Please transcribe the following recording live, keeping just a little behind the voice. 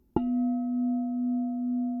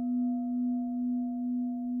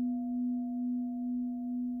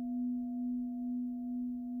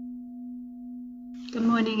Good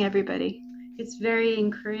morning, everybody. It's very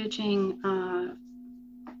encouraging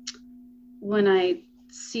when I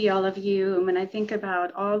see all of you and when I think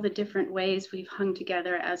about all the different ways we've hung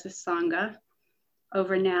together as a Sangha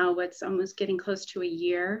over now what's almost getting close to a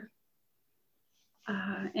year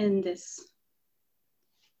in this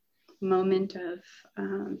moment of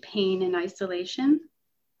pain and isolation.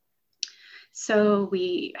 So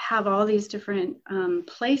we have all these different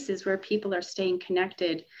places where people are staying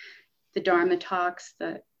connected, the Dharma talks,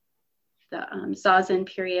 the Zazen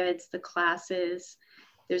periods, the classes.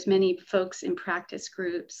 There's many folks in practice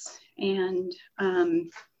groups. And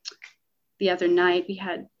the other night we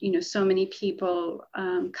had, so many people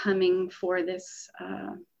coming for this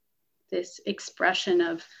expression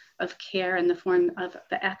of care in the form of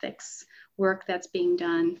the ethics work that's being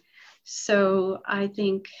done. So I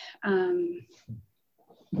think,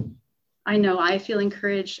 I know I feel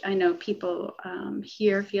encouraged. I know people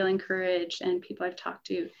here feel encouraged, and people I've talked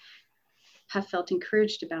to have felt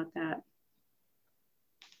encouraged about that.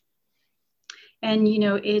 And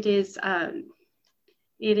it is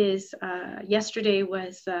yesterday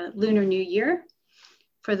was Lunar New Year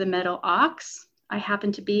for the metal ox. I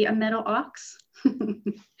happen to be a metal ox.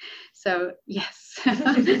 So yes.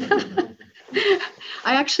 I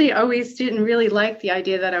actually always didn't really like the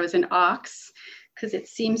idea that I was an ox because it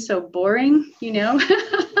seems so boring,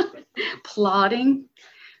 plodding.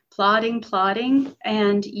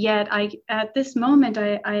 And yet at this moment,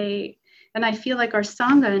 I feel like our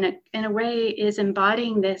Sangha in a way is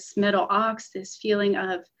embodying this metal ox, this feeling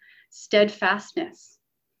of steadfastness.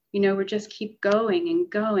 We just keep going and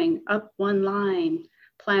going up one line,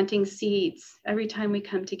 planting seeds. Every time we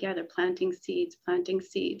come together, planting seeds,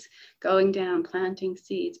 going down, planting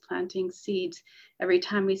seeds. Every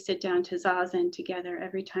time we sit down to Zazen together,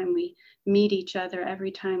 every time we meet each other,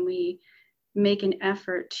 every time we make an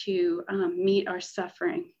effort to meet our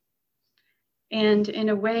suffering. And in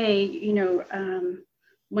a way,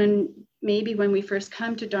 when we first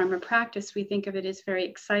come to Dharma practice, we think of it as very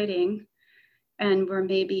exciting, and we're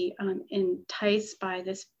maybe enticed by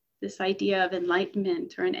this idea of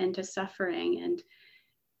enlightenment or an end to suffering, and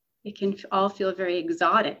it can all feel very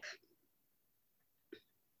exotic.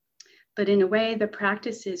 But in a way, the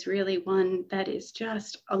practice is really one that is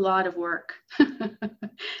just a lot of work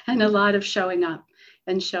and a lot of showing up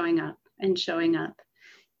and showing up and showing up.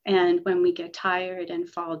 And when we get tired and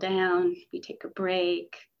fall down, we take a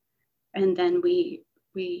break, and then we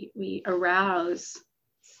arouse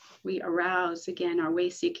again our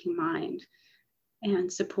way-seeking mind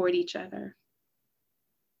and support each other.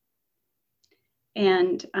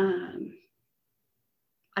 And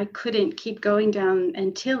I couldn't keep going down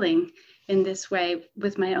and tilling in this way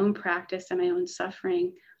with my own practice and my own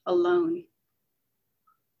suffering alone.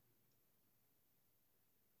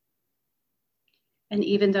 And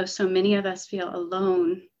even though so many of us feel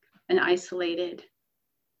alone and isolated,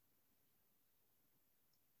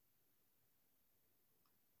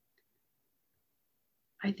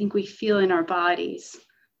 I think we feel in our bodies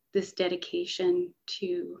this dedication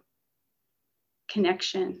to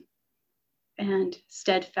connection and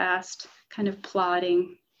steadfast kind of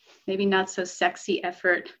plodding, maybe not so sexy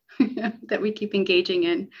effort that we keep engaging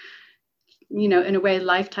in, in a way,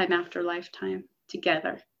 lifetime after lifetime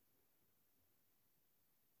together.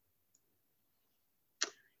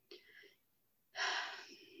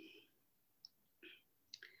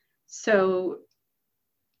 So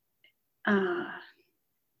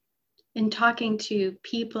in talking to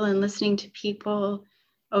people and listening to people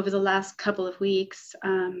over the last couple of weeks,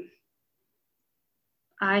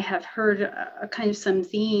 I have heard a kind of some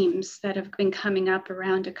themes that have been coming up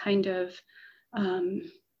around a kind of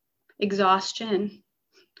exhaustion,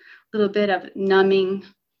 a little bit of numbing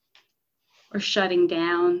or shutting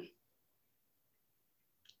down,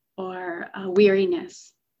 or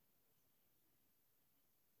weariness.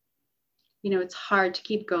 It's hard to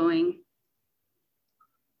keep going.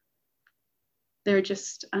 They're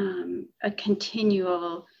just a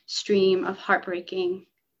continual stream of heartbreaking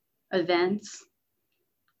events.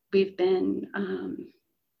 We've been,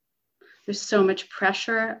 there's so much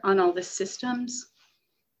pressure on all the systems,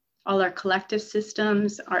 all our collective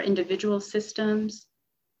systems, our individual systems,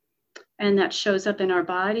 and that shows up in our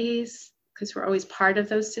bodies because we're always part of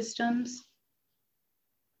those systems.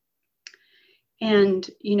 And,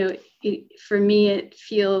 for me, it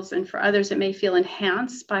feels, and for others, it may feel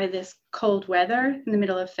enhanced by this cold weather in the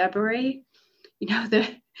middle of February.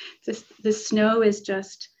 The snow is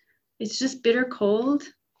it's just bitter cold.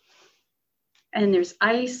 And there's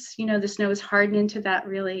ice, the snow is hardened into that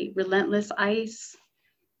really relentless ice.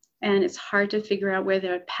 And it's hard to figure out where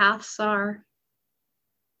the paths are.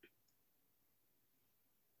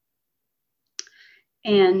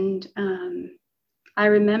 And I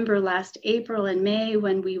remember last April and May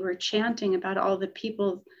when we were chanting about all the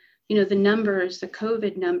people, you know, the numbers, the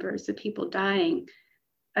COVID numbers, the people dying,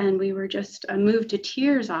 and we were just moved to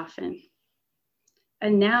tears often.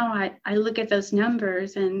 And now I look at those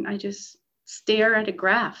numbers and I just stare at a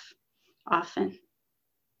graph often.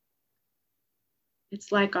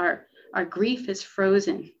 It's like our grief is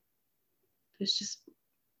frozen. There's just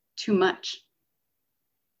too much.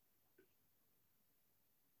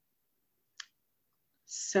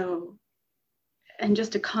 So, and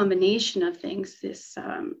just a combination of things, this,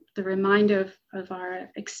 the reminder of our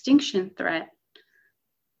extinction threat,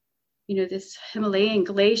 you know, this Himalayan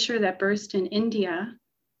glacier that burst in India,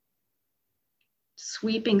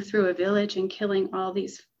 sweeping through a village and killing all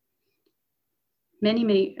these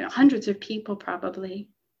many hundreds of people probably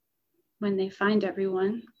when they find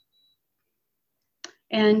everyone.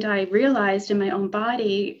 And I realized in my own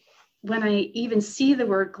body, when I even see the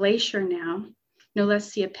word glacier now, no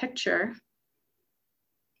less see a picture,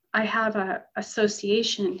 I have a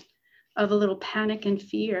association of a little panic and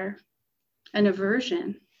fear and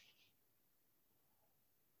aversion,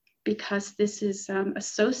 because this is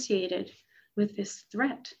associated with this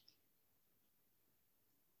threat.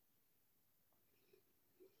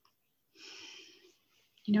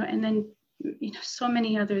 You know, and then, you know, so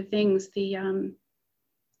many other things, the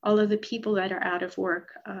all of the people that are out of work.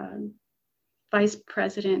 Vice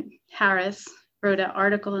President Harris wrote an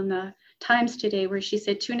article in the Times today where she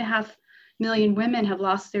said 2.5 million women have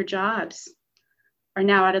lost their jobs, are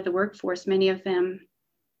now out of the workforce, many of them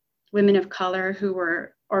women of color who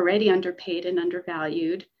were already underpaid and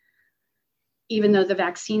undervalued. Even though the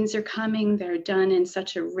vaccines are coming, they're done in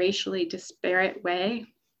such a racially disparate way.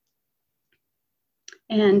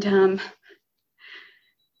 And,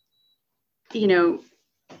 you know,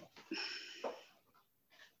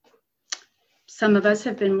 some of us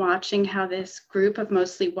have been watching how this group of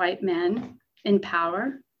mostly white men in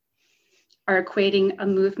power are equating a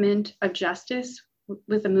movement of justice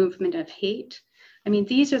with a movement of hate. I mean,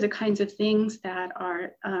 these are the kinds of things that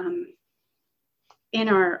are in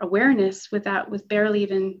our awareness with barely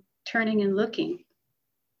even turning and looking.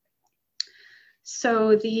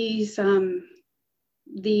 So these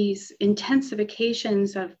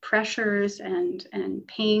intensifications of pressures and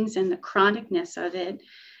pains and the chronicness of it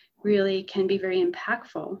really can be very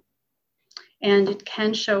impactful. And it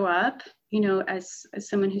can show up, you know, as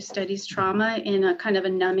someone who studies trauma, in a kind of a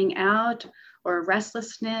numbing out or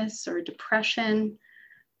restlessness or depression,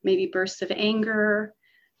 maybe bursts of anger.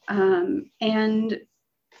 And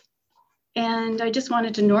I just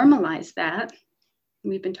wanted to normalize that.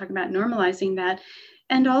 We've been talking about normalizing that.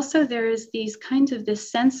 And also there is these kinds of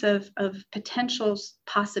this sense of potential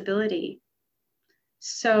possibility.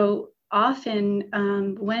 So often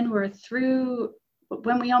when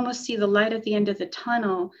we almost see the light at the end of the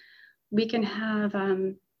tunnel, we can have,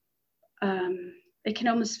 it can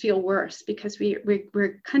almost feel worse because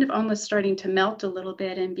we're kind of almost starting to melt a little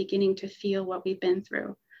bit and beginning to feel what we've been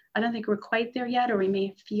through. I don't think we're quite there yet, or we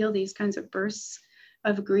may feel these kinds of bursts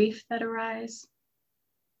of grief that arise.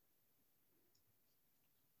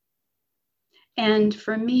 And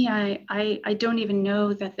for me, I don't even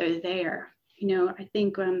know that they're there. You know, I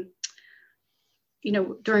think, you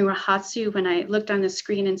know, during Rahatsu, when I looked on the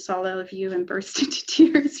screen and saw all of you and burst into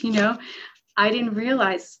tears, you know, I didn't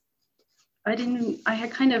realize, I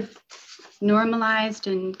had kind of normalized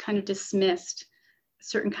and kind of dismissed a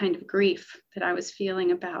certain kind of grief that I was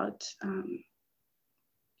feeling about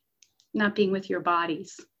not being with your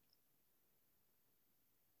bodies.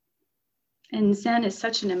 And Zen is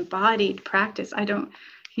such an embodied practice.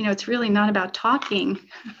 You know, it's really not about talking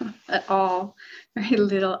at all, very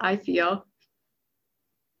little, I feel.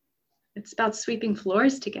 It's about sweeping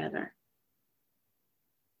floors together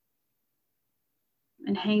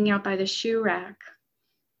and hanging out by the shoe rack.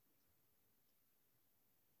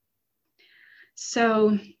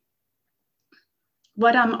 So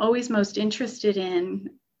what I'm always most interested in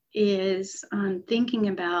is thinking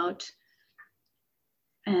about,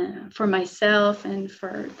 for myself and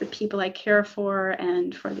for the people I care for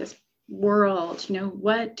and for this world, you know,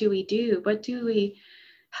 what do we do?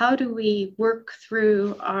 How do we work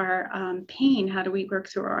through our pain? How do we work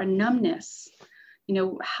through our numbness? You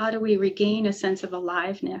know, how do we regain a sense of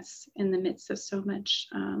aliveness in the midst of so much,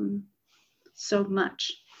 so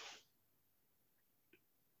much?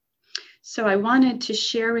 So I wanted to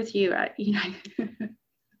share with you, you know,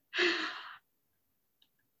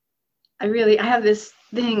 I have this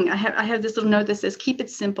thing, I have this little note that says, keep it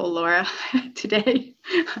simple, Laura, today.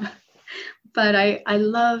 But I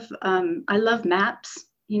love maps,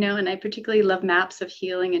 you know, and I particularly love maps of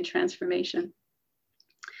healing and transformation.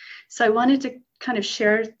 So I wanted to kind of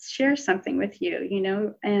share something with you, you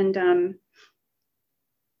know, and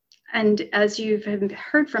as you've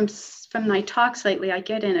heard from my talks lately, I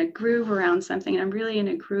get in a groove around something. I'm really in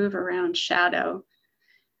a groove around shadow,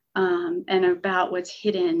 and about what's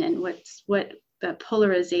hidden and what the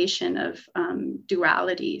polarization of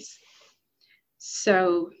dualities.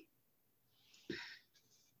 So,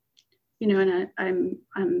 you know, and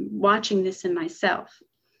I'm watching this in myself.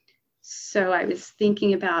 So I was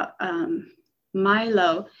thinking about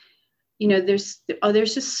Milo. You know, there's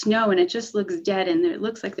just snow and it just looks dead and it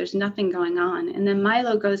looks like there's nothing going on. And then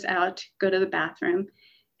Milo goes out to go to the bathroom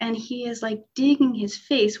and he is like digging his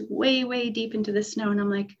face way, way deep into the snow. And I'm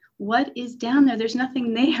like, what is down there? There's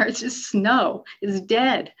nothing there. It's just snow. It's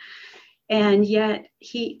dead. And yet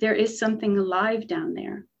there is something alive down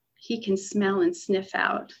there. He can smell and sniff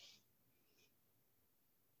out.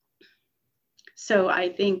 So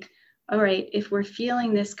I think, all right, if we're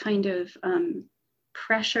feeling this kind of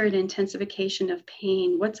pressure and intensification of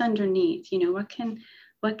pain, what's underneath? You know, what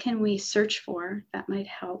can we search for that might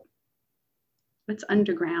help? What's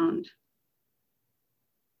underground?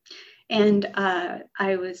 And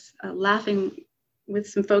I was laughing with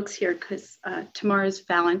some folks here because tomorrow's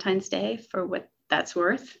Valentine's Day, for what that's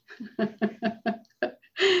worth.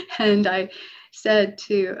 And I said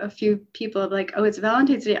to a few people, like, oh, it's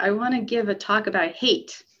Valentine's Day. I want to give a talk about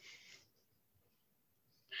hate.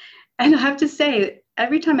 And I have to say,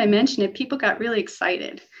 every time I mention it, people got really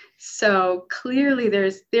excited. So clearly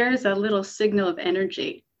there's a little signal of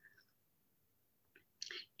energy.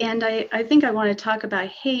 And I think I want to talk about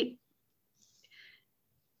hate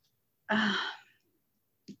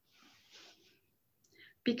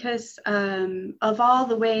because of all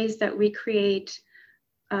the ways that we create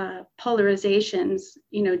polarizations,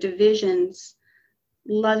 you know, divisions,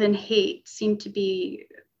 love and hate seem to be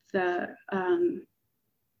the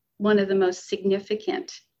one of the most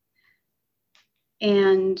significant.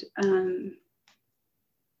 And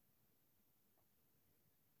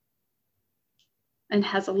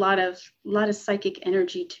has a lot of psychic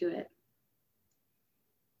energy to it.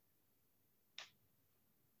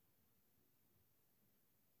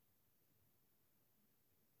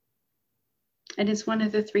 And it's one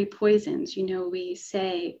of the three poisons. You know, we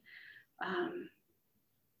say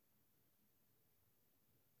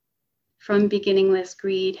from beginningless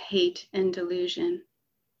greed, hate, and delusion.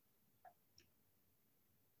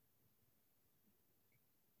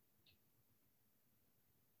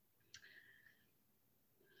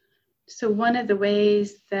 So one of the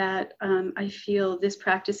ways that I feel this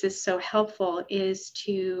practice is so helpful is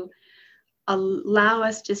to allow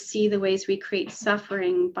us to see the ways we create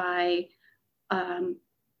suffering by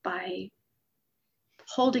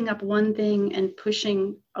holding up one thing and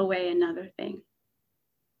pushing away another thing.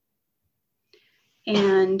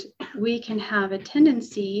 And we can have a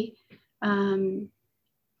tendency to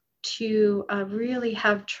really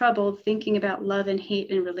have trouble thinking about love and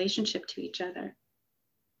hate in relationship to each other.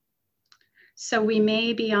 So we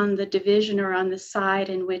may be on the division or on the side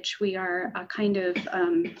in which we are kind of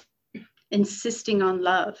insisting on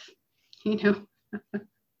love, you know.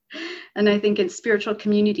 And I think in spiritual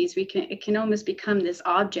communities, it can almost become this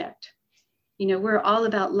object. You know, we're all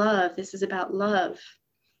about love. This is about love.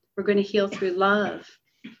 We're going to heal through love.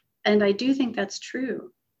 And I do think that's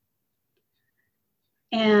true.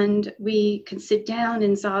 And we can sit down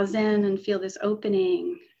in Zazen and feel this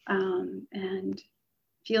opening and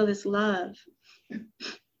feel this love.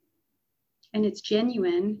 And it's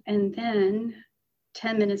genuine. And then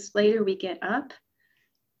 10 minutes later, we get up,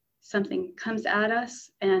 something comes at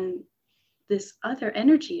us, and this other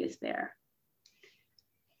energy is there.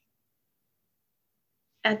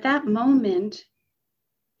 At that moment,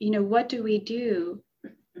 you know, what do?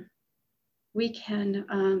 We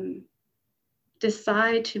can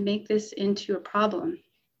decide to make this into a problem.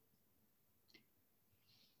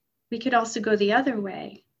 We could also go the other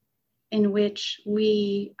way, in which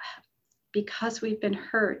because we've been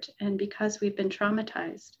hurt and because we've been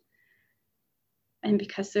traumatized, and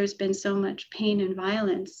because there's been so much pain and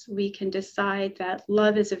violence, we can decide that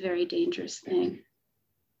love is a very dangerous thing.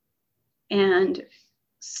 And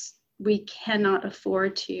we cannot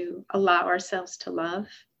afford to allow ourselves to love.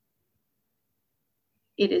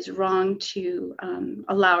 It is wrong to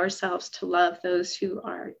allow ourselves to love those who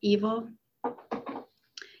are evil.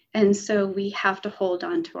 And so we have to hold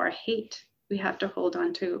on to our hate. We have to hold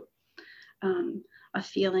on to a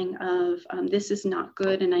feeling of this is not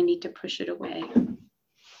good and I need to push it away.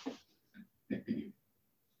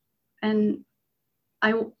 And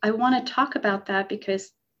I want to talk about that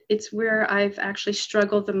because it's where I've actually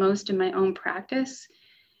struggled the most in my own practice.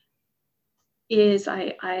 is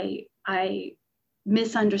I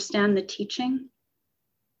misunderstand the teaching.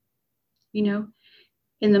 You know,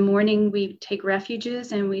 in the morning we take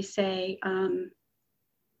refuges and we say,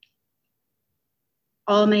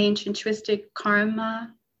 all my ancient twisted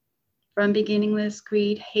karma from beginningless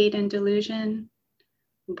greed, hate, and delusion,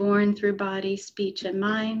 born through body, speech, and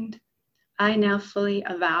mind, I now fully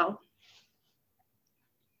avow.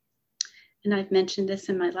 And I've mentioned this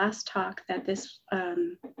in my last talk, that this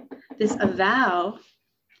avow,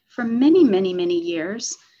 for many, many, many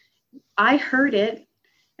years, I heard it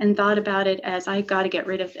and thought about it as, I got to get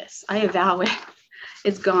rid of this. I avow it.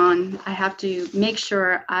 It's gone. I have to make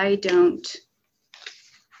sure I don't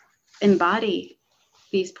embody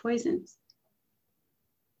these poisons.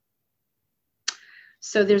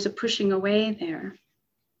 So there's a pushing away there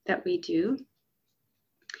that we do.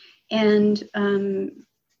 And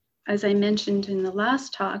as I mentioned in the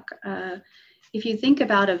last talk, if you think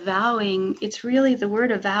about avowing, it's really, the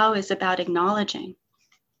word avow is about acknowledging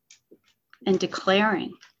and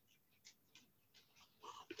declaring.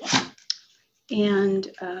 And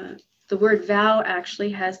the word vow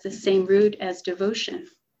actually has the same root as devotion.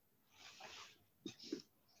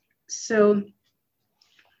 So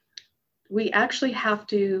we actually have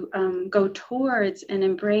to go towards and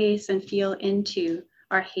embrace and feel into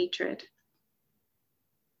our hatred.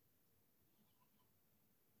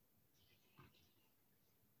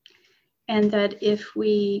 And that if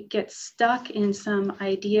we get stuck in some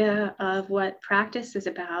idea of what practice is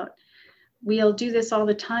about, we'll do this all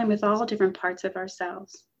the time with all different parts of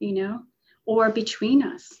ourselves, you know, or between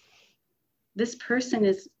us. This person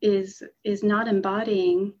is not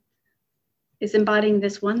embodying, is embodying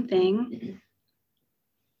this one thing.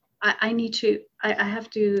 I need to, I have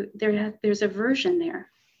to, there's aversion there.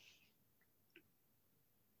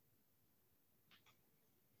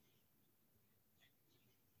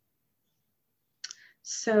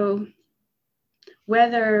 So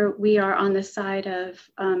whether we are on the side of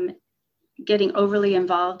getting overly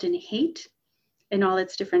involved in hate in all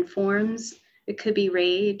its different forms, it could be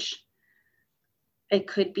rage, it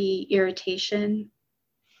could be irritation,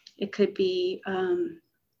 it could be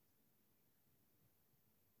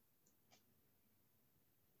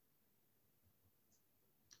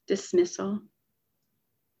dismissal,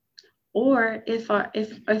 or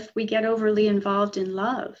if we get overly involved in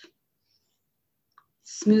love,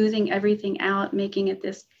 smoothing everything out, making it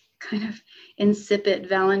this kind of insipid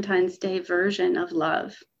Valentine's Day version of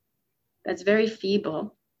love that's very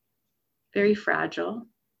feeble, very fragile,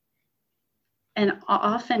 and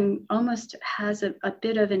often almost has a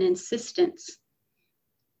bit of an insistence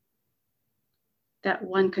that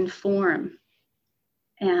one conform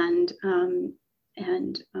and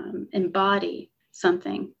embody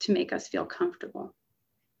something to make us feel comfortable.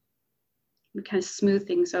 We kind of smooth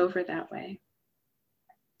things over that way.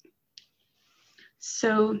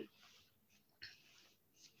 So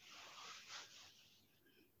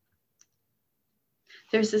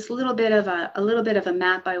there's this little bit of a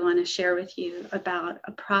map I want to share with you about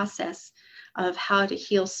a process of how to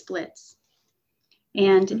heal splits.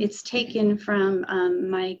 And it's taken from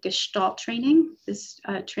my Gestalt training, this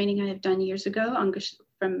training I have done years ago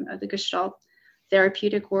from the Gestalt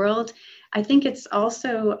therapeutic world. I think it's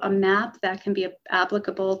also a map that can be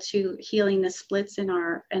applicable to healing the splits in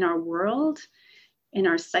our world, in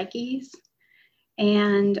our psyches.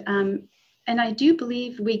 And I do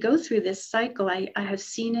believe we go through this cycle. I have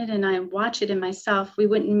seen it and I watch it in myself. We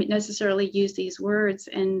wouldn't necessarily use these words.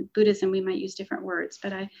 In Buddhism, we might use different words,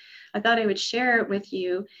 but I thought I would share it with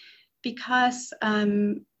you because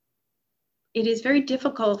it is very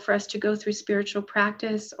difficult for us to go through spiritual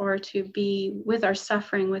practice or to be with our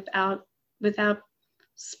suffering without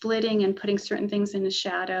splitting and putting certain things in the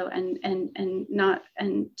shadow and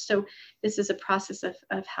so this is a process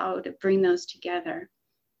of how to bring those together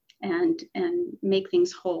and make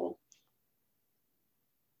things whole.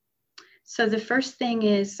 So the first thing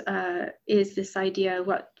is this idea of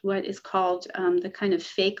what is called the kind of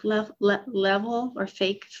fake level or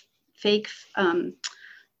fake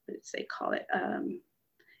what do they call it?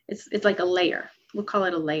 It's like a layer. We'll call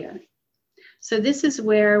it a layer. So this is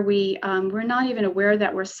where we're not even aware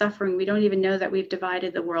that we're suffering. We don't even know that we've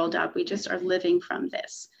divided the world up. We just are living from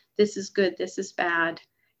this. This is good. This is bad.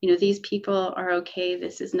 You know, these people are okay.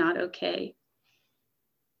 This is not okay.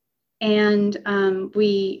 And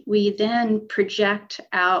we then project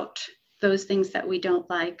out those things that we don't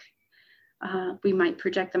like. We might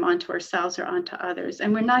project them onto ourselves or onto others,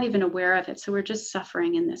 and we're not even aware of it. So we're just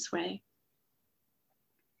suffering in this way.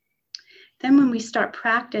 Then when we start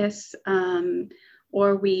practice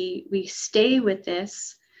or we stay with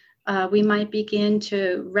this, we might begin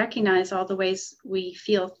to recognize all the ways we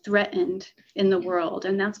feel threatened in the world,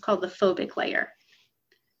 and that's called the phobic layer.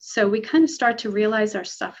 So we kind of start to realize our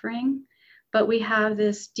suffering, but we have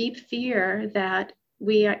this deep fear that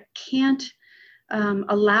we can't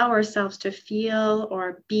allow ourselves to feel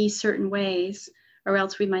or be certain ways, or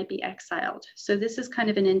else we might be exiled. So this is kind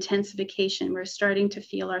of an intensification. We're starting to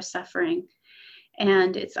feel our suffering,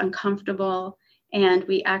 and it's uncomfortable. And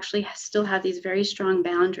we actually still have these very strong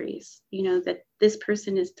boundaries, you know, that this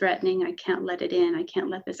person is threatening. I can't let it in. I can't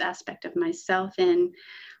let this aspect of myself in.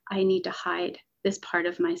 I need to hide this part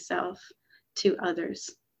of myself to others.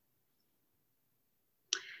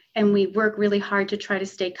 And we work really hard to try to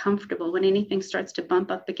stay comfortable. When anything starts to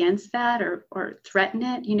bump up against that or threaten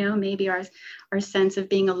it, you know, maybe our sense of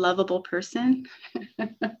being a lovable person.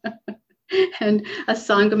 And a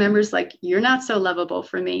Sangha member's like, you're not so lovable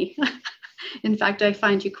for me. In fact, I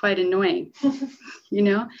find you quite annoying. You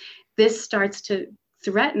know, this starts to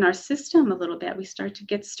threaten our system a little bit. We start to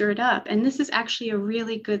get stirred up. And this is actually a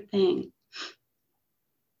really good thing.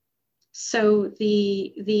 So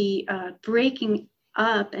the breaking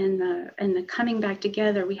up and the coming back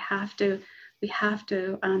together, we have to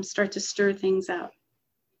start to stir things up.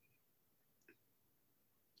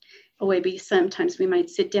 Or maybe sometimes we might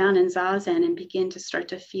sit down in Zazen and begin to start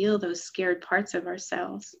to feel those scared parts of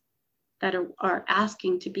ourselves that are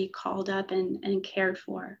asking to be called up and cared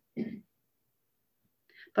for.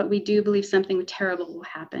 But we do believe something terrible will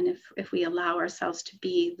happen if we allow ourselves to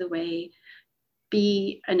be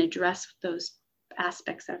and address those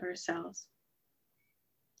aspects of ourselves.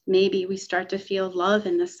 Maybe we start to feel love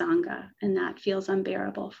in the Sangha, and that feels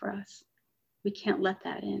unbearable for us. We can't let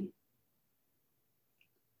that in.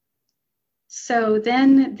 So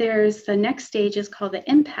then there's the next stage is called the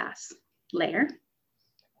impasse layer.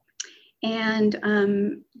 And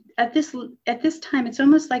at this time, it's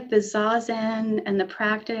almost like the Zazen and the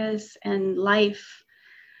practice and life,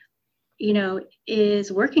 you know,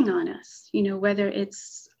 is working on us, you know, whether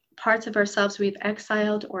it's parts of ourselves we've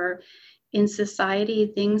exiled or in society,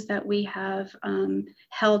 things that we have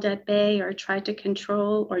held at bay or tried to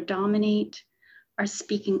control or dominate are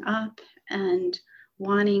speaking up and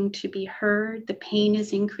wanting to be heard. The pain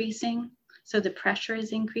is increasing, so the pressure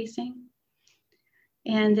is increasing.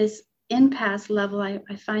 And this impasse level I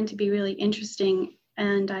find to be really interesting,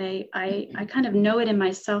 and I kind of know it in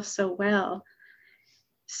myself so well.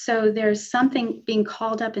 So there's something being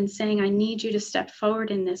called up and saying, I need you to step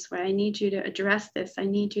forward in this way. I need you to address this. I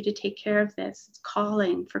need you to take care of this. It's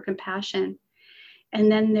calling for compassion.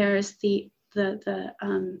 And then there's the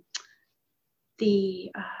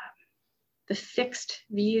fixed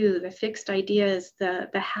view, the fixed ideas, the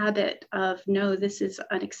habit of, no, this is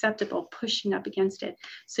unacceptable, pushing up against it.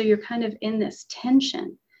 So you're kind of in this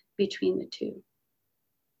tension between the two.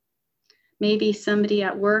 Maybe somebody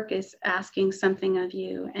at work is asking something of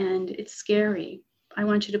you and it's scary. I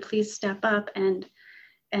want you to please step up and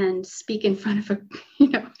speak in front of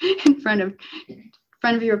in front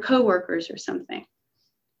of your coworkers or something.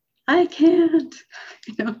 I can't,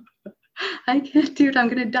 I can't do it. I'm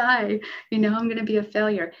going to die. I'm going to be a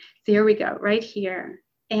failure. There we go, right here.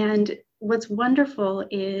 And what's wonderful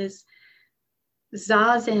is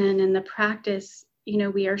Zazen and the practice,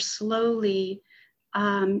 we are slowly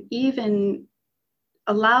even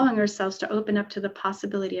allowing ourselves to open up to the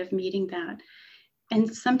possibility of meeting that.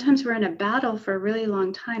 And sometimes we're in a battle for a really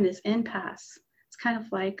long time, this impasse. It's kind of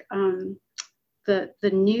like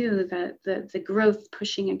the growth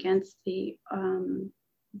pushing against the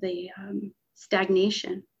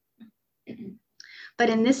stagnation. But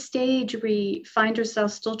in this stage, we find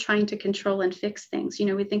ourselves still trying to control and fix things.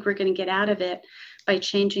 We think we're going to get out of it by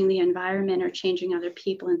changing the environment or changing other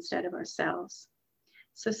people instead of ourselves.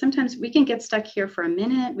 So sometimes we can get stuck here for a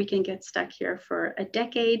minute. We can get stuck here for a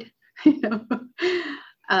decade.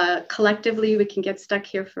 Collectively, we can get stuck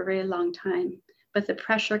here for a very long time. But the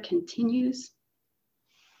pressure continues.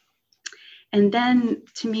 And then,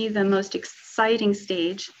 to me, the most exciting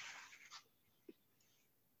stage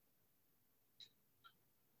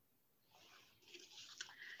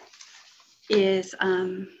is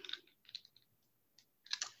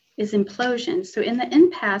implosion. So in the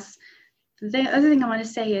impasse, the other thing I want to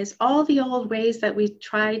say is all the old ways that we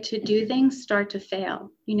try to do things start to fail.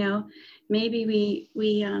 Maybe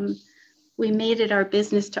we made it our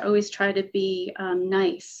business to always try to be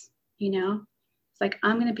nice. It's like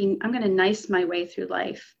I'm gonna nice my way through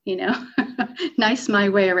life. Nice my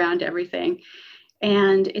way around everything,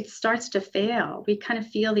 and it starts to fail. We kind of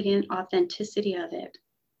feel the inauthenticity of it.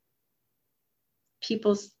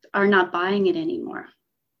 People are not buying it anymore.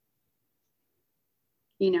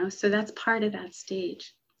 So that's part of that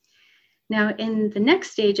stage. Now, in the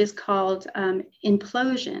next stage is called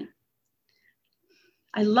implosion.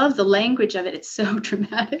 I love the language of it. It's so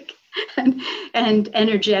dramatic and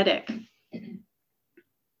energetic.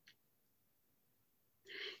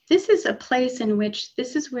 This is a place in which,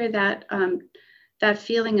 this is where that, that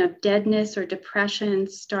feeling of deadness or depression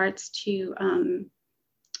starts to,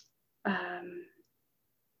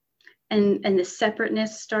 and the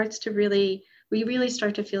separateness starts to really, we really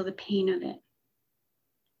start to feel the pain of it.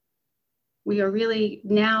 We are really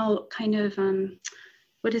now kind of,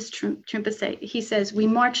 what does Trungpa say? He says, we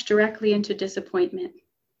march directly into disappointment.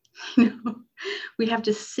 You know, we have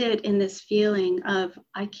to sit in this feeling of,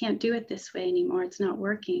 I can't do it this way anymore. It's not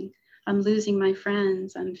working. I'm losing my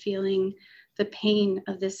friends. I'm feeling the pain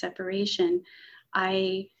of this separation.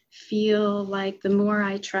 I feel like the more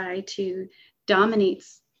I try to dominate,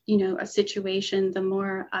 you know, a situation, the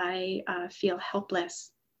more I feel helpless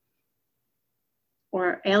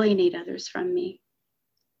or alienate others from me.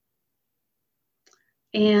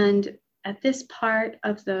 And at this part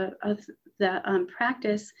of the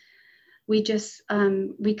practice, we just,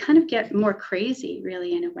 we kind of get more crazy,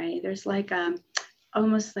 really, in a way. There's like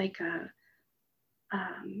almost like a,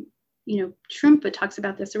 you know, Trungpa talks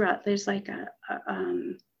about this a lot. There's like a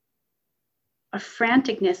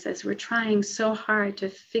franticness as we're trying so hard to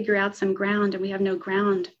figure out some ground and we have no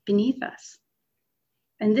ground beneath us.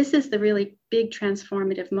 And this is the really big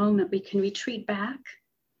transformative moment. We can retreat back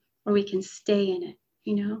or we can stay in it,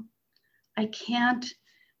 you know.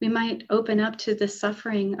 We might open up to the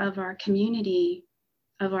suffering of our community,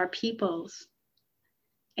 of our peoples,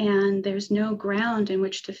 and there's no ground in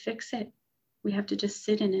which to fix it. We have to just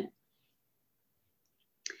sit in it.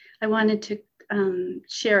 I wanted to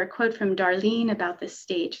share a quote from Darlene about this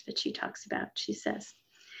stage that she talks about. She says,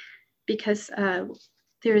 because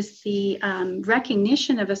there's the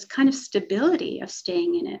recognition of a kind of stability of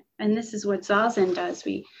staying in it. And this is what Zazen does.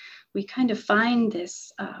 We kind of find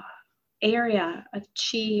this area of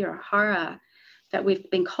chi or hara that we've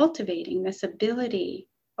been cultivating, this ability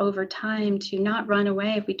over time to not run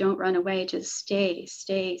away. If we don't run away, just stay,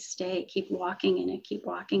 keep walking in it, keep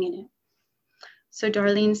walking in it. So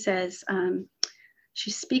Darlene says,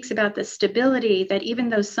 she speaks about the stability that even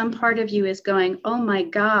though some part of you is going, oh my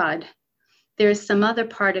God, there's some other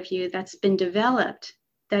part of you that's been developed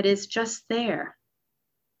that is just there.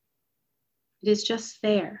 It is just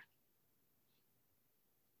there.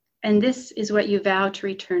 And this is what you vow to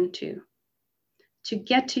return to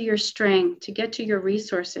get to your strength, to get to your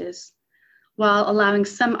resources, while allowing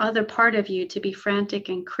some other part of you to be frantic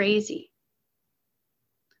and crazy.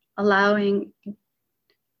 Allowing,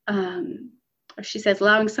 she says,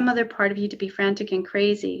 allowing some other part of you to be frantic and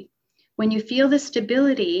crazy. When you feel the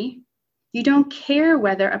stability, you don't care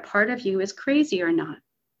whether a part of you is crazy or not,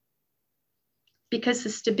 because the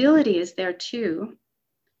stability is there too,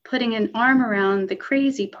 putting an arm around the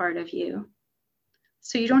crazy part of you.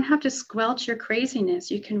 So you don't have to squelch your craziness.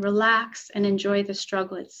 You can relax and enjoy the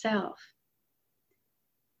struggle itself.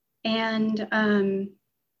 And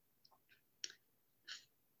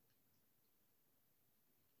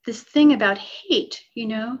this thing about hate, you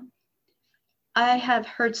know, I have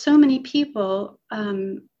heard so many people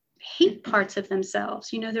hate parts of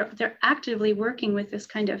themselves. You know, they're actively working with this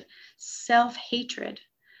kind of self-hatred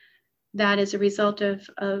that is a result of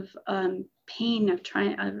pain,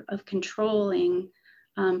 of controlling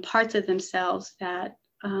parts of themselves that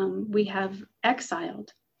we have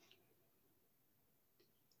exiled.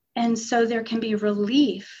 And so there can be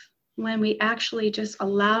relief when we actually just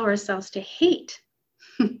allow ourselves to hate.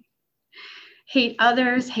 Hate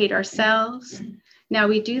others, hate ourselves. Now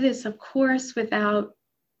we do this, of course, without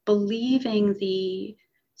believing the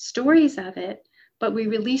stories of it, but we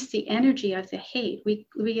release the energy of the hate. We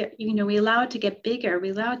allow it to get bigger. We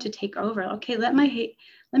allow it to take over. Okay, let me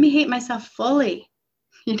hate myself fully,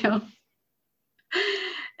 you know.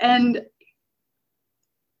 And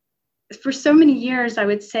for so many years, I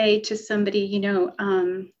would say to somebody, you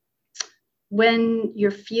know, when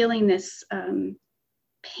you're feeling this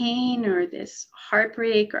pain or this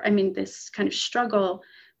heartbreak, or this kind of struggle,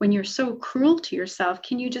 when you're so cruel to yourself,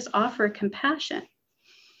 can you just offer compassion?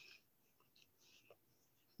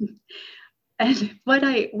 And what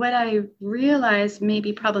I realized may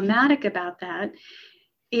be problematic about that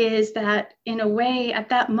is that, in a way, at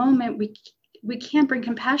that moment, we can't bring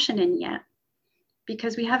compassion in yet,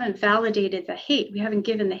 because we haven't validated the hate. We haven't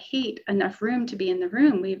given the hate enough room to be in the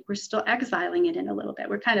room. We're still exiling it in a little bit.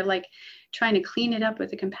 We're kind of like trying to clean it up with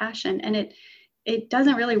the compassion, and it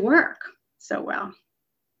doesn't really work so well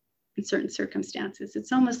in certain circumstances.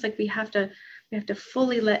 It's almost like we have to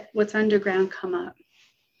fully let what's underground come up.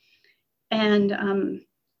 And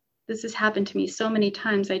This has happened to me so many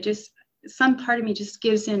times. Some part of me just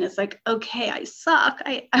gives in. It's like, okay, I suck.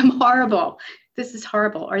 I'm horrible. This is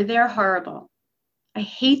horrible. Or they're horrible. I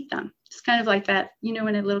hate them. It's kind of like that, you know,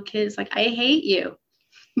 when a little kid is like, I hate you.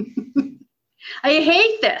 I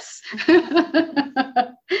hate this.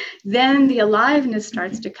 Then the aliveness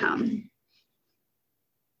starts to come.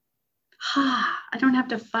 I don't have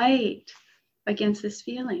to fight against this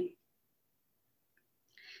feeling.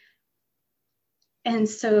 And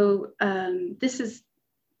so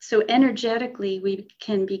so energetically, we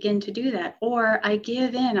can begin to do that. Or I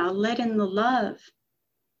give in, I'll let in the love.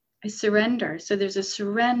 I surrender. So there's a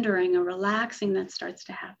surrendering, a relaxing that starts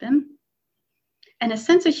to happen. And a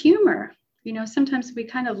sense of humor. You know, sometimes we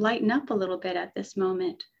kind of lighten up a little bit at this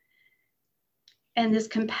moment. And this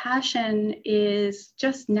compassion is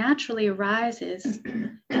just naturally arises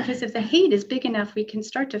because if the hate is big enough, we can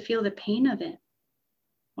start to feel the pain of it.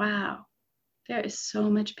 Wow, there is so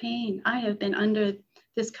much pain. I have been under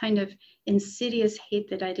this kind of insidious hate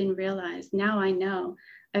that I didn't realize. Now I know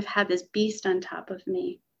I've had this beast on top of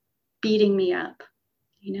me, beating me up,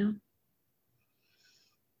 you know?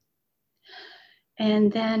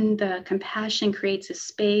 And then the compassion creates a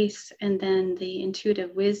space, and then the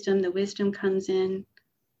intuitive wisdom, the wisdom comes in,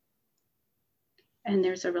 and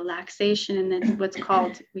there's a relaxation, and then what's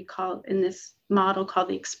called, we call in this model called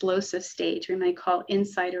the explosive stage, we might call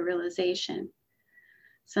insight or realization.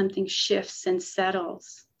 Something shifts and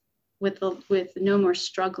settles with no more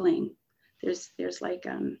struggling. There's like,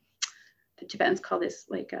 the Tibetans call this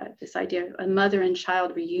like this idea of a mother and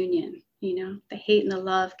child reunion, you know, the hate and the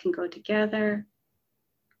love can go together.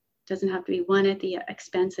 Doesn't have to be one at the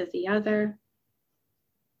expense of the other.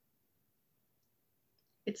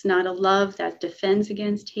 It's not a love that defends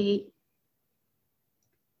against hate.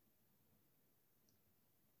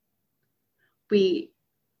 We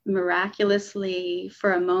miraculously,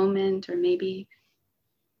 for a moment, or maybe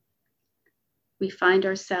we find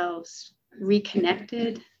ourselves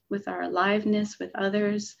reconnected with our aliveness, with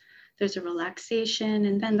others. There's a relaxation,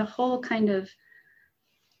 and then the whole kind of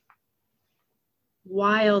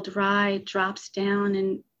wild ride drops down,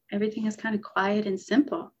 and everything is kind of quiet and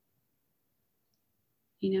simple.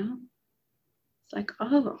 You know, it's like,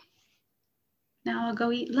 oh, now I'll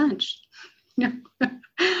go eat lunch.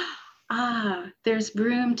 There's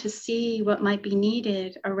room to see what might be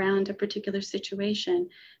needed around a particular situation.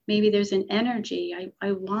 Maybe there's an energy.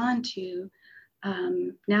 I want to,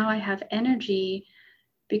 now I have energy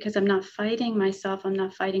because I'm not fighting myself, I'm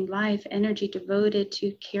not fighting life, energy devoted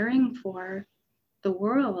to caring for the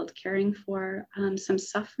world, caring for some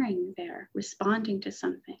suffering there, responding to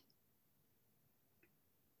something.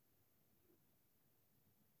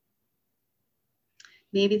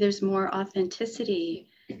 Maybe there's more authenticity,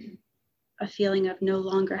 a feeling of no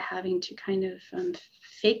longer having to kind of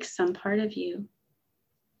fake some part of you.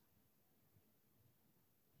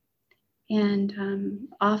 And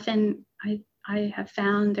often I have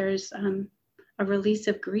found there's a release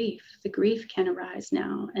of grief. The grief can arise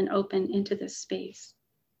now and open into this space.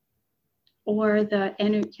 Or the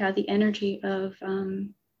energy of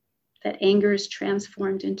that anger is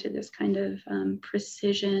transformed into this kind of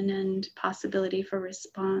precision and possibility for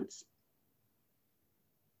response.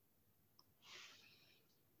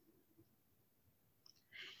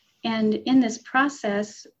 And in this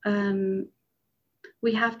process,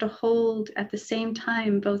 we have to hold at the same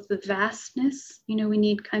time both the vastness, you know, we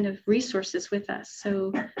need kind of resources with us.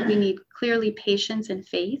 So we need clearly patience and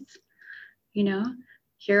faith, you know,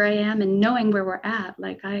 here I am and knowing where we're at.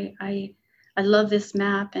 Like I love this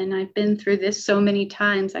map and I've been through this so many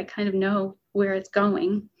times. I kind of know where it's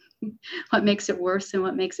going, what makes it worse and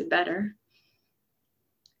what makes it better.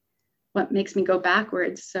 What makes me go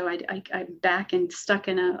backwards. So I'm back and stuck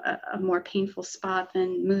in a more painful spot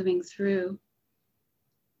than moving through.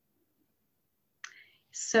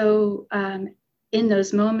 So in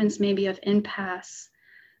those moments maybe of impasse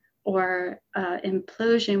or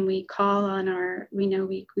implosion, we call on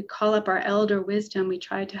we call up our elder wisdom. We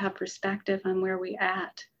try to have perspective on where we're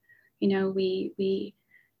at. You know, we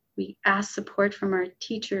ask support from our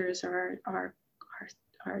teachers, our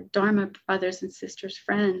Dharma brothers and sisters,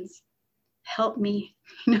 friends. Help me,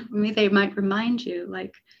 you know, maybe they might remind you,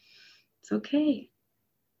 like, it's okay.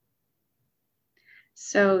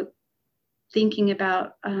 So thinking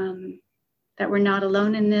about that we're not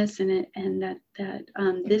alone in this, and that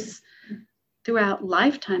this throughout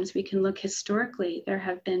lifetimes, we can look historically, there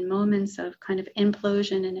have been moments of kind of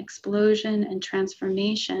implosion and explosion and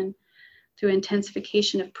transformation through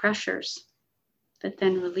intensification of pressures that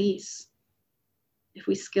then release if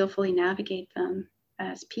we skillfully navigate them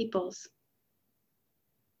as peoples.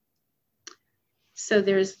 So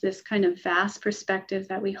there's this kind of vast perspective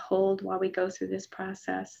that we hold while we go through this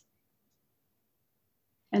process.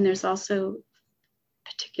 And there's also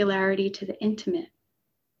particularity to the intimate,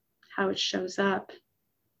 how it shows up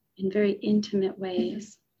in very intimate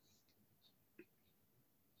ways.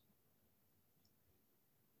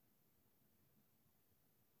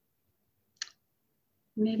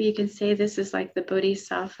 Maybe you can say this is like the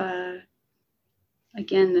Bodhisattva,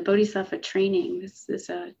 again, the Bodhisattva training. This is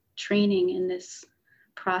a training in this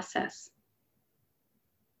process.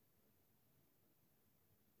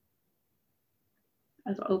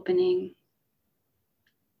 Of opening.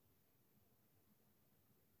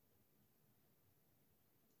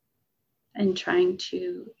 And trying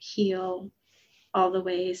to heal all the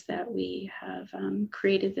ways that we have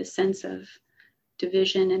created this sense of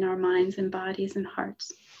division in our minds and bodies and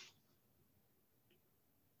hearts.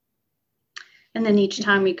 And then each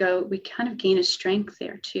time we go, we kind of gain a strength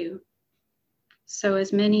there too. So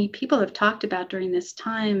as many people have talked about during this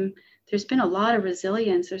time, there's been a lot of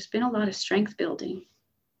resilience. There's been a lot of strength building.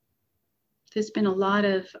 There's been a lot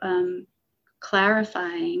of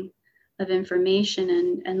clarifying of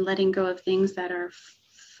information and letting go of things that are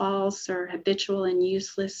false or habitual and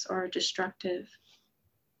useless or destructive.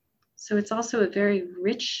 So it's also a very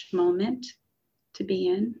rich moment to be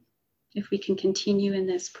in if we can continue in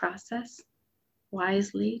this process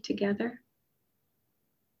wisely together.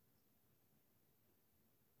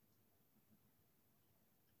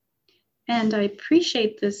 And I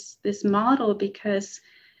appreciate this model because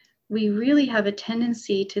we really have a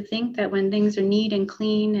tendency to think that when things are neat and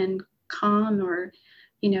clean and calm or,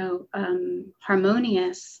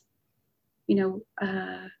 harmonious, we're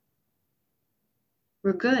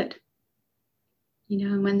good.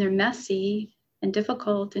 And when they're messy and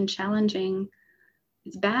difficult and challenging,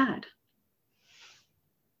 it's bad.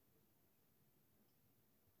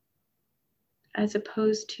 As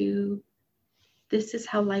opposed to, this is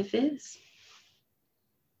how life is.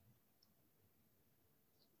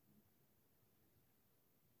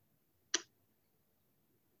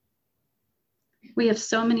 We have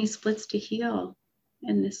so many splits to heal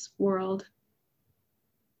in this world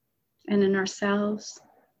and in ourselves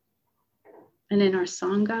and in our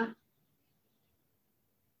Sangha.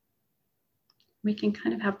 We can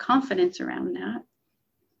kind of have confidence around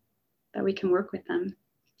that we can work with them.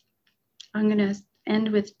 I'm going to end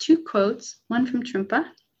with two quotes, one from Trungpa.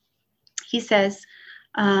 He says,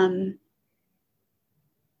 he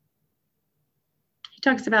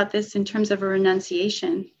talks about this in terms of a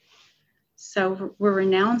renunciation. So we're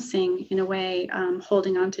renouncing, in a way,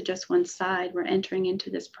 holding on to just one side. We're entering into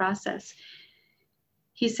this process.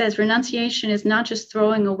 He says, renunciation is not just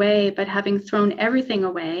throwing away, but having thrown everything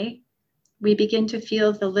away, we begin to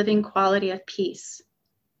feel the living quality of peace.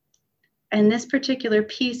 And this particular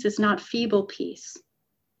peace is not feeble peace,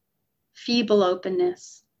 feeble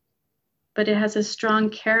openness, but it has a strong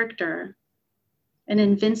character, an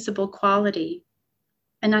invincible quality,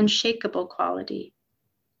 an unshakable quality,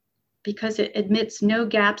 because it admits no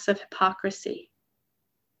gaps of hypocrisy.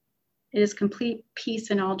 It is complete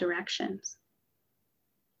peace in all directions.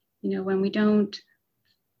 When we don't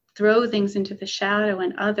throw things into the shadow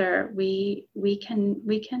and other, we can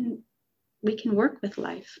work with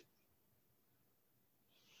life.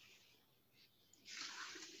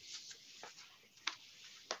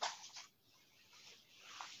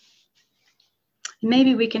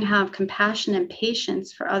 Maybe we can have compassion and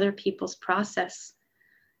patience for other people's process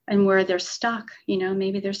and where they're stuck,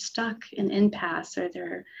 maybe they're stuck in impasse or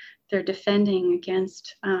they're defending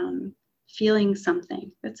against feeling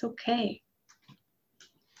something. That's okay.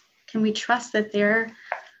 Can we trust that they're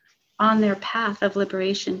on their path of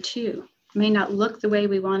liberation too? It may not look the way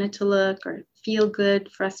we want it to look or feel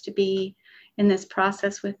good for us to be in this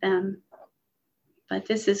process with them, but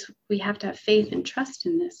we have to have faith and trust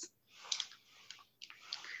in this.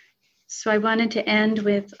 So I wanted to end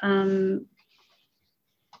with a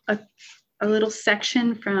little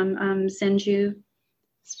section from Zenju's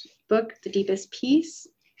book, The Deepest Peace.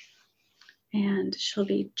 And she'll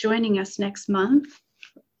be joining us next month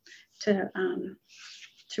to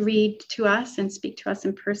read to us and speak to us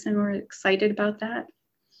in person. We're excited about that.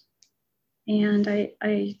 And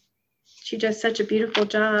she does such a beautiful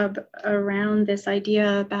job around this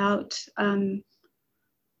idea about,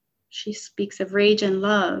 she speaks of rage and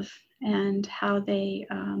love and how they,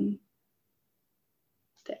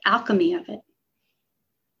 the alchemy of it.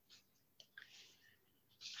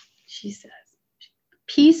 She says,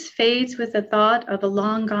 peace fades with the thought of a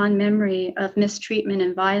long gone memory of mistreatment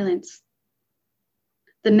and violence.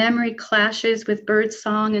 The memory clashes with bird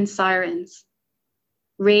song and sirens.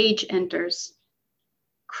 Rage enters.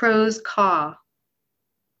 Crows caw.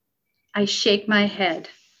 I shake my head.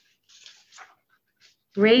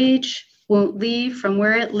 Rage won't leave from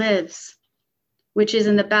where it lives, which is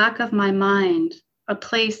in the back of my mind, a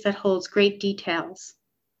place that holds great details.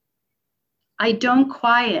 I don't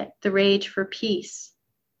quiet the rage for peace.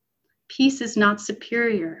 Peace is not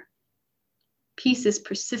superior. Peace is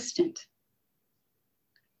persistent.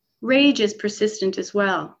 Rage is persistent as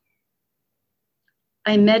well.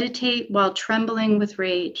 I meditate while trembling with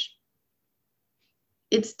rage.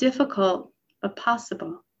 It's difficult, but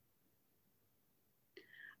possible.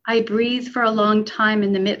 I breathe for a long time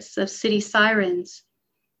in the midst of city sirens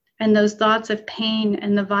and those thoughts of pain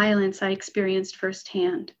and the violence I experienced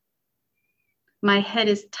firsthand. My head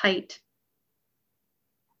is tight.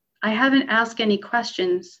 I haven't asked any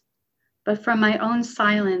questions, but from my own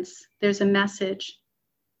silence, there's a message.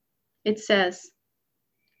 It says,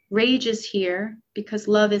 rage is here because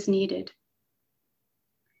love is needed.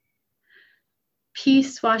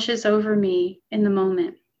 Peace washes over me in the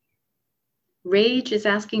moment. Rage is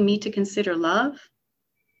asking me to consider love.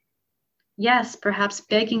 Yes, perhaps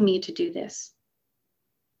begging me to do this.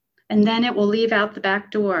 And then it will leave out the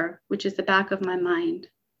back door, which is the back of my mind.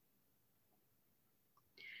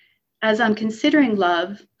 As I'm considering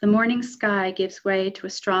love, the morning sky gives way to a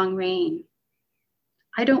strong rain.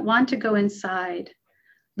 I don't want to go inside,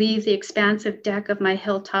 leave the expansive deck of my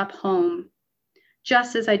hilltop home,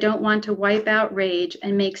 just as I don't want to wipe out rage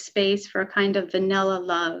and make space for a kind of vanilla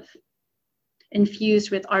love, infused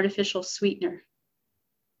with artificial sweetener.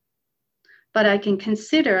 But I can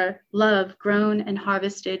consider love grown and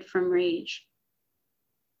harvested from rage.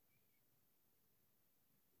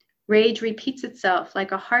 Rage repeats itself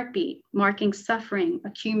like a heartbeat, marking suffering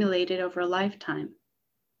accumulated over a lifetime.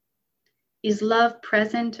 Is love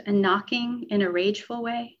present and knocking in a rageful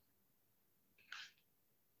way?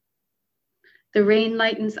 The rain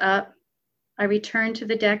lightens up. I return to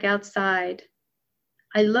the deck outside.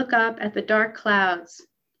 I look up at the dark clouds,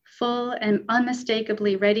 full and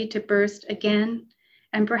unmistakably ready to burst again,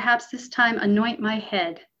 and perhaps this time anoint my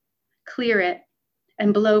head, clear it,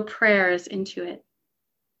 and blow prayers into it.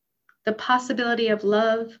 The possibility of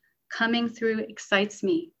love coming through excites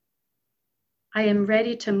me. I am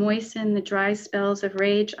ready to moisten the dry spells of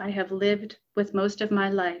rage I have lived with most of my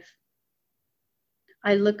life.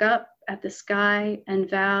 I look up at the sky and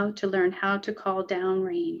vow to learn how to call down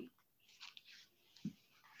rain.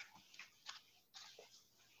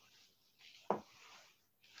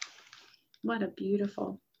 What a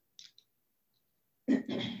beautiful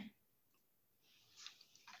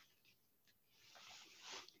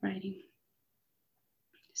writing.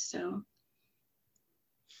 So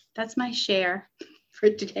that's my share for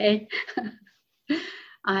today.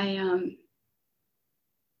 I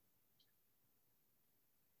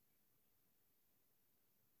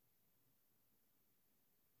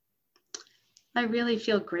really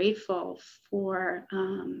feel grateful for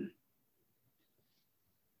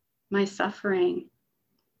my suffering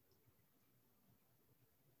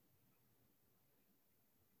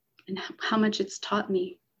and how much it's taught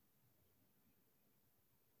me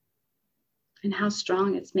and how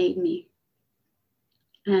strong it's made me.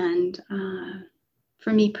 And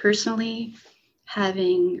for me personally,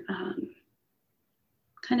 having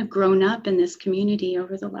kind of grown up in this community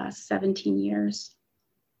over the last 17 years,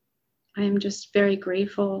 I am just very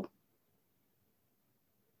grateful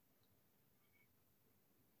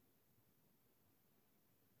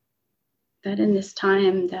that in this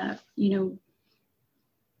time that,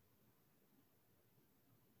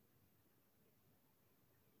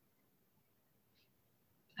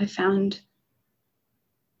 I found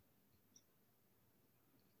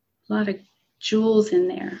a lot of jewels in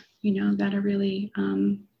there, that are really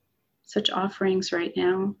such offerings right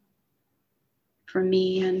now for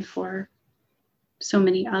me and for so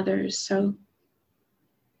many others. So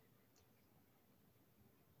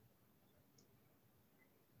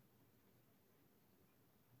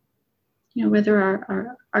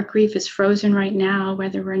whether our grief is frozen right now,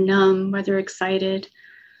 whether we're numb, whether excited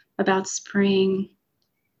about spring,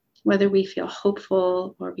 whether we feel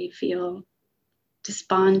hopeful or we feel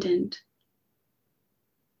despondent,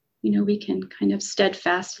 we can kind of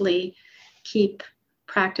steadfastly keep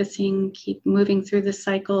practicing, keep moving through the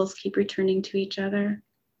cycles, keep returning to each other,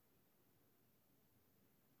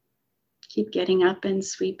 keep getting up and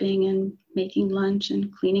sweeping and making lunch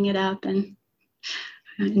and cleaning it up and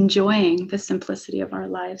enjoying the simplicity of our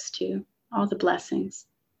lives too, all the blessings.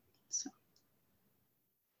 So.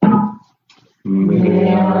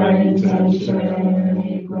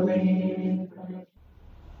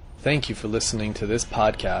 Thank you for listening to this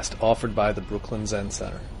podcast offered by the Brooklyn Zen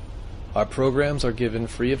Center. Our programs are given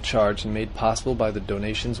free of charge and made possible by the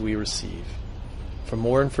donations we receive. For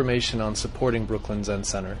more information on supporting Brooklyn Zen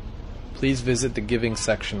Center, please visit the giving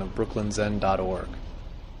section of brooklynzen.org.